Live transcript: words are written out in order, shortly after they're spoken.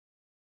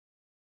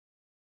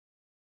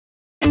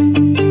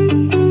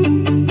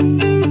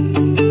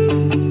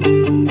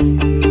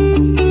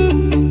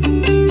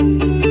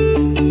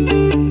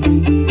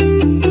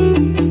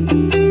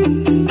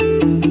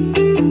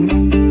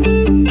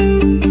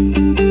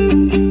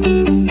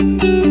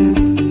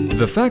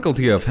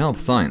Faculty of Health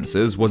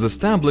Sciences was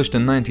established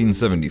in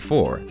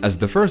 1974 as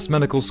the first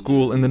medical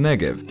school in the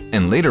Negev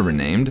and later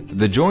renamed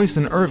the Joyce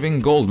and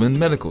Irving Goldman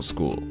Medical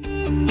School.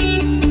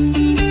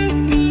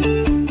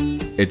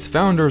 Its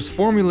founders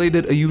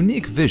formulated a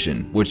unique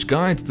vision which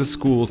guides the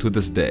school to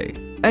this day: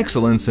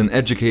 excellence in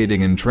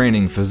educating and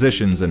training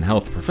physicians and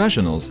health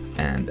professionals,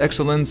 and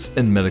excellence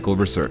in medical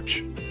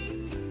research.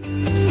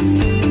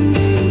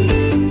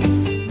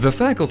 The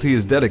faculty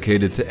is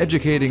dedicated to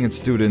educating its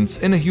students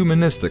in a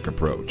humanistic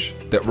approach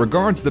that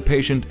regards the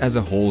patient as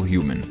a whole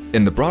human,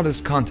 in the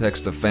broadest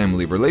context of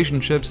family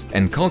relationships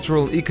and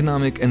cultural,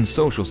 economic, and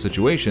social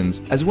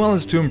situations, as well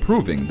as to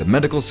improving the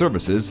medical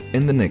services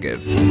in the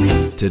Negev.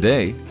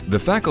 Today, the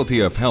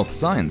Faculty of Health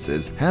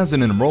Sciences has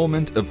an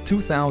enrollment of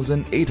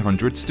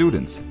 2,800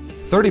 students,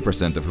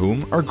 30% of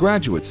whom are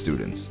graduate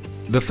students.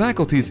 The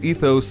faculty's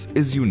ethos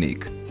is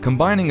unique,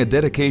 combining a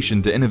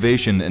dedication to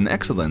innovation and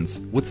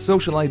excellence with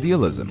social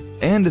idealism,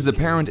 and is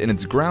apparent in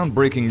its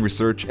groundbreaking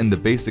research in the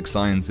basic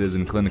sciences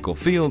and clinical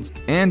fields,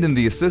 and in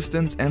the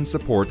assistance and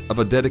support of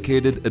a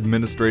dedicated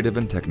administrative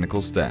and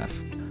technical staff.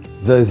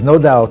 There is no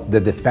doubt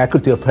that the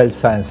Faculty of Health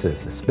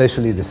Sciences,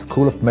 especially the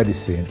School of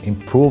Medicine,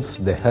 improves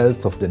the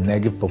health of the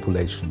Negev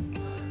population,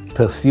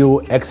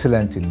 pursue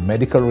excellence in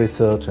medical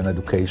research and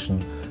education,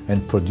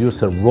 and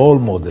produce a role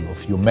model of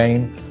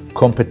humane,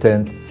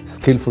 competent,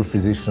 skillful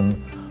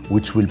physician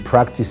which will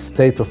practice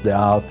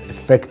state-of-the-art,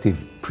 effective,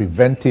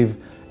 preventive,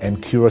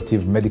 and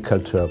curative medical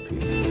therapy.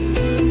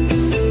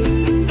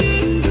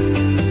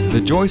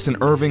 The Joyce and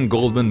Irving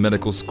Goldman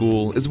Medical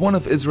School is one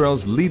of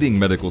Israel's leading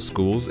medical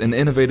schools in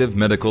innovative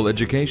medical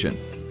education.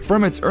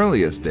 From its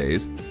earliest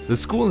days, the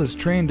school has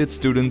trained its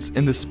students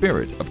in the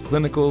spirit of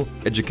clinical,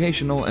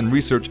 educational, and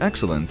research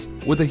excellence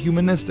with a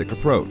humanistic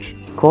approach.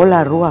 כל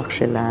הרוח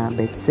של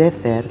הבית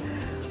ספר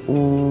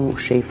הוא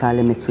שאיפה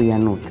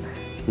למצוינות,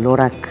 לא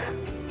רק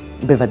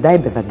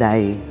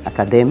בוודאי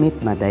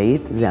אקדמית,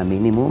 מדעית, זה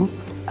המינימום,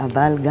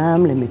 אבל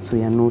גם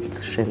למצוינות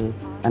של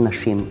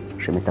אנשים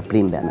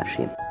שמטפלים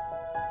באנשים.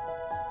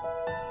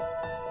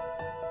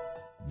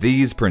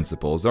 These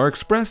principles are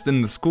expressed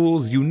in the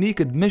school's unique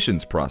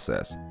admissions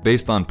process,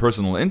 based on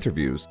personal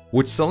interviews,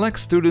 which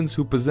selects students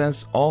who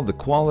possess all the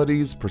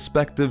qualities,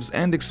 perspectives,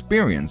 and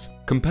experience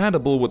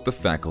compatible with the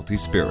faculty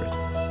spirit.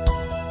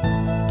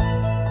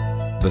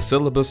 The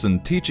syllabus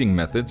and teaching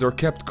methods are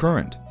kept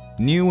current.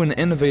 New and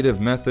innovative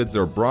methods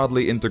are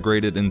broadly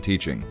integrated in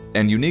teaching,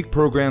 and unique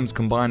programs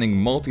combining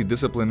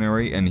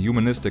multidisciplinary and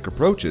humanistic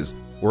approaches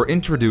were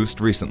introduced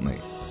recently.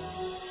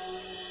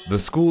 The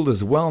school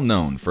is well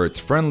known for its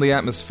friendly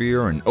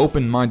atmosphere and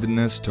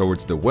open-mindedness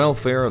towards the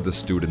welfare of the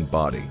student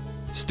body.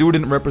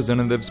 Student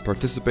representatives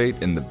participate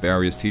in the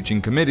various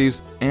teaching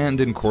committees and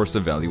in course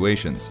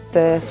evaluations.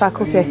 The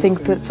faculty, I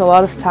think, puts a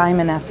lot of time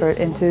and effort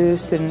into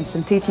students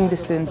and teaching the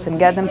students and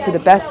get them to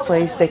the best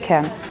place they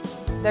can.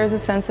 There's a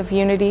sense of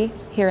unity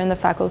here in the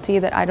faculty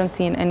that I don't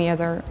see in any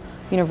other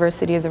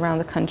universities around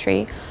the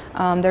country.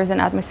 There's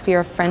an atmosphere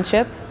of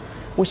friendship,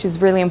 which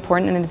is really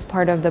important, and it is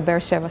part of the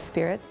Beersheba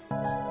spirit.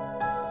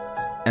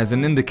 As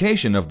an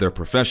indication of their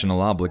professional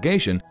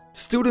obligation,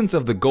 students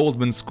of the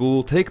Goldman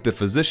School take the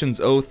physician's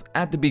oath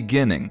at the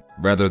beginning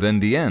rather than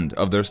the end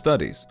of their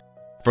studies.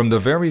 From the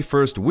very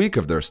first week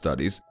of their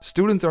studies,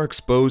 students are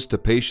exposed to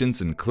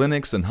patients in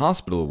clinics and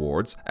hospital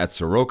wards at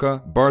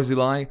Soroka,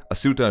 Barzilai,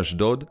 Asuta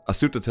Ashdod,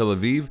 Asuta Tel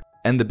Aviv,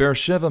 and the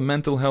Beersheba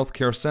Mental Health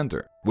Care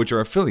Center, which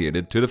are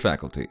affiliated to the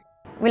faculty.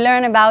 We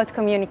learn about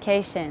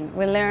communication,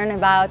 we learn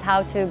about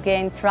how to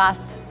gain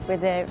trust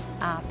with the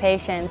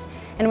patients,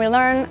 and we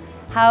learn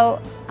how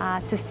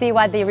to see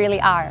what they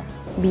really are.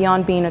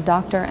 Beyond being a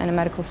doctor and a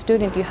medical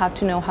student, you have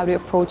to know how to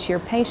approach your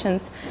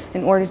patients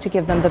in order to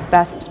give them the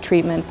best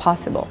treatment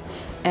possible.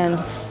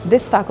 And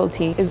this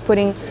faculty is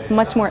putting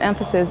much more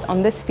emphasis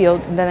on this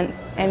field than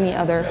any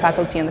other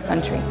faculty in the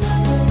country.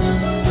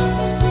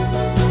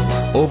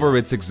 Over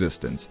its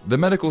existence, the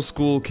medical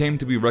school came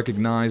to be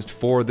recognized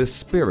for the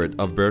spirit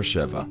of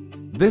Beersheba.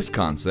 This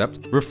concept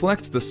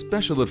reflects the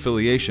special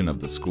affiliation of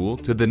the school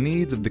to the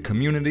needs of the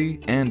community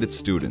and its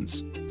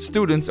students.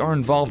 Students are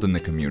involved in the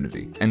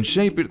community and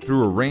shape it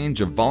through a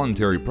range of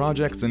voluntary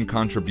projects and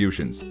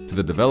contributions to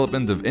the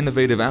development of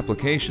innovative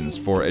applications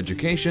for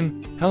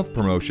education, health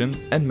promotion,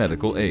 and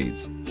medical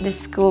aids. The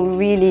school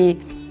really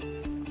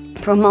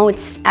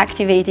promotes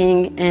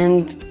activating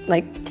and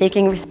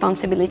taking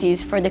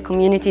responsibilities for the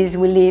communities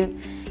we live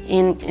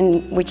in,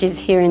 which is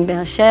here in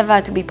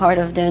Beersheba, to be part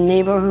of the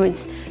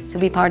neighborhoods, to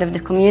be part of the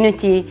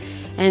community,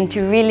 and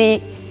to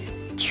really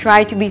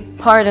try to be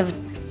part of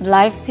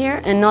lives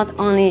here and not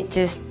only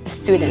just a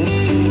student.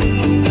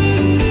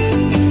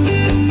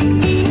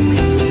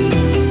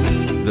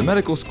 The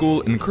medical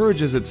school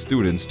encourages its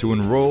students to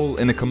enroll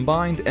in a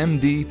combined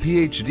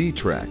MD-PhD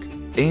track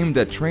aimed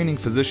at training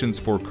physicians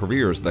for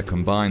careers that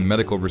combine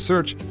medical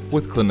research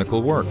with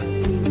clinical work.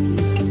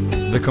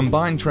 The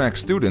combined track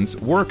students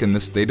work in the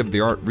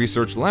state-of-the-art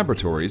research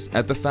laboratories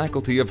at the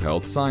Faculty of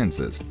Health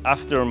Sciences.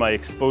 After my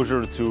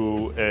exposure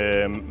to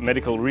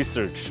medical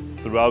research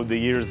throughout the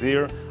years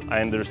here, I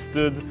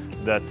understood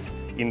that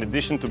in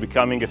addition to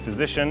becoming a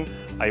physician,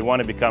 I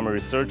want to become a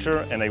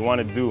researcher and I want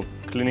to do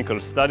clinical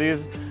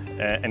studies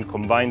and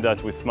combine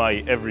that with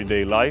my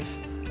everyday life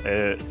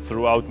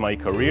throughout my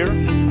career.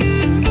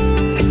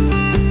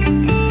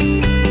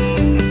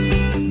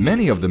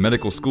 Many of the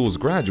medical school's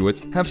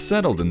graduates have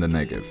settled in the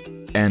Negev,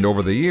 and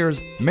over the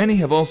years, many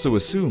have also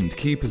assumed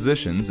key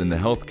positions in the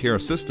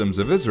healthcare systems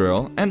of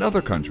Israel and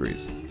other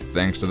countries,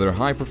 thanks to their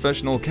high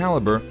professional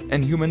caliber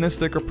and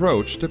humanistic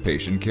approach to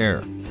patient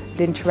care.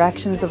 The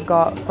interactions I've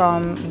got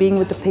from being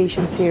with the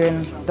patients here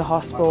in the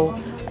hospital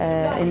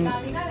in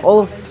all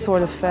of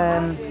sort of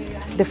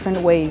different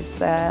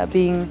ways,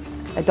 being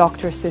a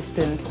doctor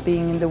assistant,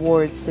 being in the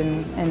wards,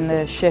 in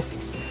the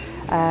shifts,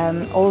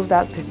 all of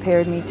that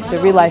prepared me to the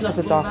real life as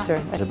a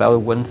doctor.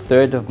 About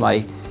 1/3 of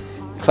my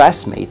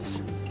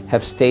classmates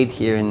have stayed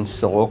here in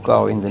Soroka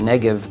or in the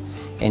Negev,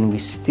 and we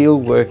still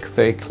work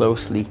very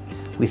closely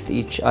with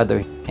each other.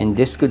 And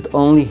this could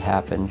only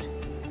happen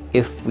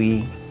if we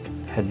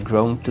had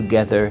grown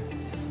together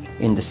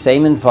in the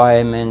same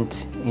environment,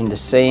 in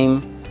the same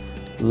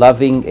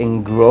loving and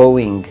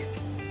growing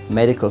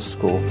medical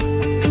school.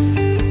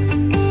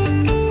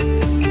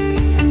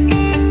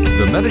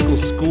 The Medical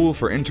School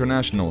for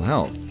International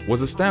Health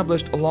was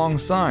established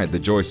alongside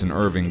the Joyce and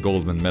Irving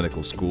Goldman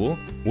Medical School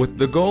with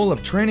the goal of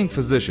training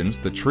physicians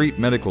to treat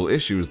medical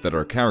issues that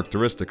are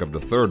characteristic of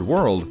the Third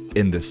World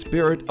in the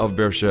spirit of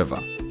Beersheba.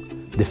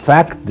 The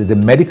fact that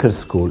the medical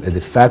school at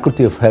the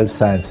Faculty of Health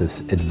Sciences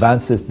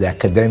advances the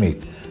academic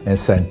and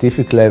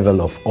scientific level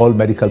of all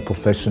medical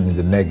profession in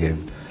the Negev,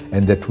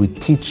 and that we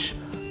teach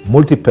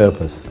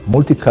multi-purpose,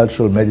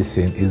 multicultural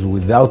medicine is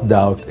without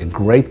doubt a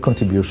great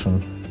contribution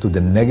to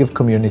the Negev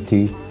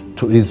community,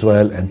 to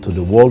Israel and to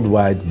the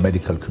worldwide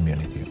medical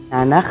community.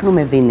 אנחנו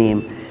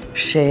מבינים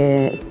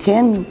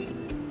שכן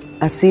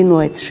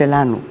עשינו את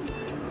שלנו,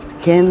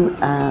 כן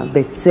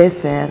הבית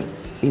ספר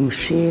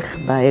המשיך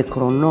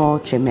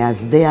בעקרונות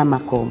שמייסדי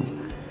המקום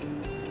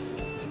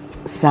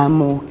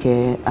שמו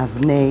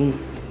כאבני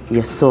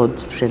יסוד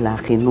של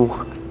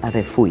החינוך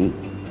הרפואי,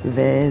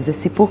 וזה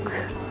סיפוק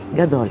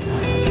גדול.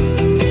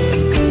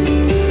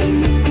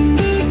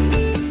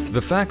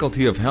 The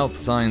Faculty of Health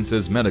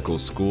Sciences Medical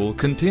School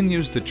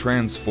continues to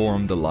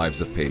transform the lives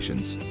of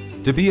patients,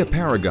 to be a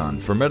paragon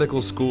for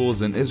medical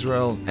schools in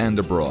Israel and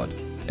abroad,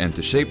 and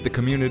to shape the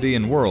community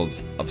and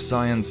worlds of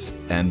science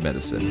and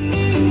medicine.